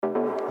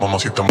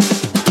Mamacita.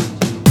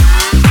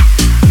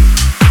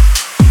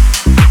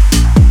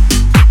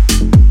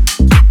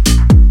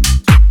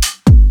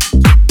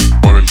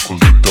 Mueve el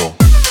culito.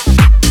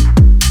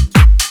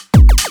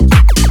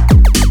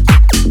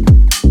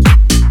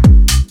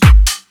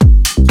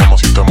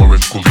 Mamacita, mueve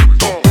el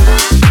culito.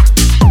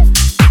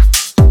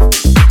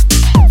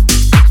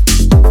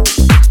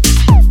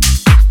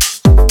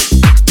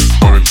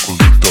 Mueve el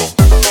culito.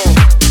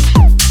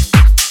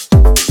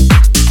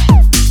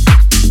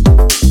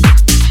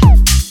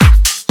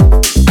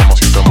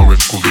 Mamacita, mueve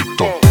el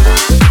culito.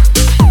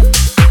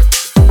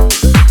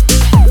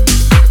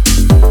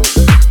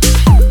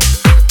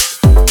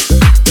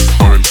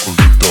 Mueve el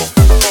culito.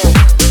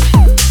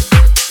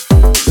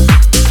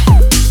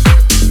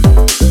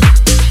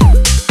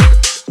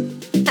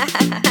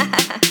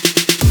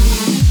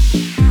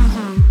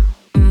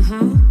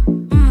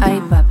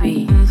 Ay,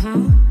 papi,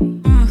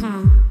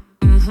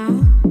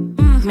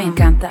 me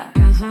encanta.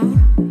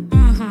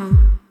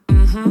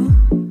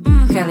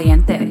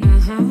 Caliente.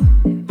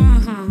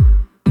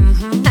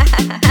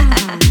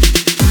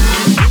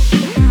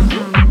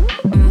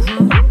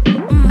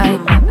 Ay,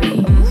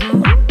 papi,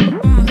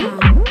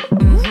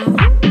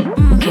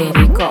 qué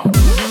rico.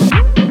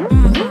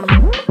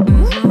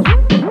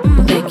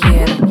 Te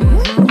quiero.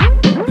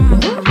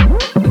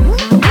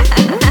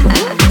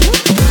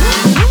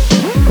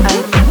 Ay,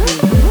 papi,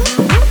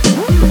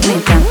 me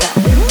encanta.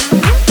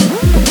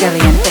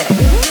 Caliente.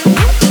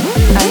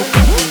 Ay,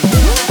 papi,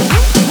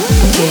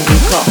 qué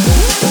rico.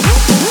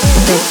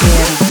 Te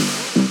quiero.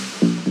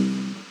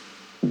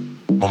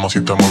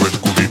 Mamacita, mueve el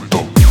culito.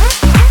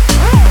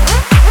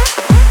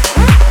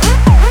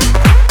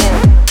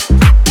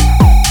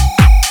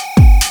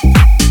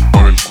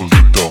 Mueve el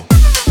culito.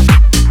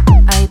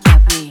 Ay,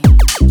 papi,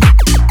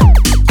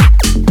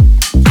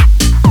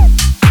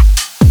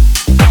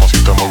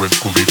 Mamacita, mueve el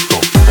culito.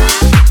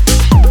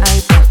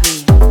 ay,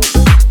 papi,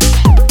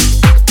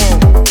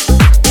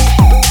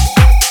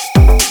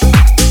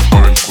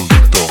 Mueve el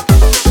culito.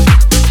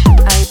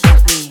 ay,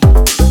 papi,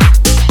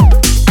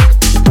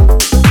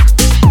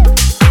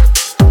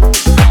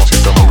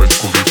 Mamacita, mueve el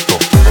culito.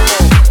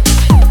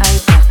 ay,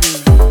 papi,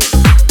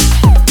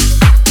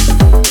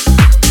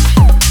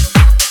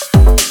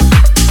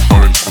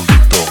 Mueve el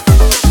culito.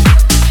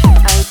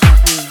 ay,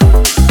 papi.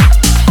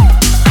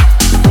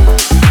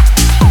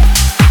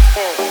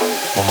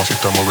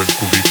 Mamacita, mueve el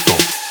culito.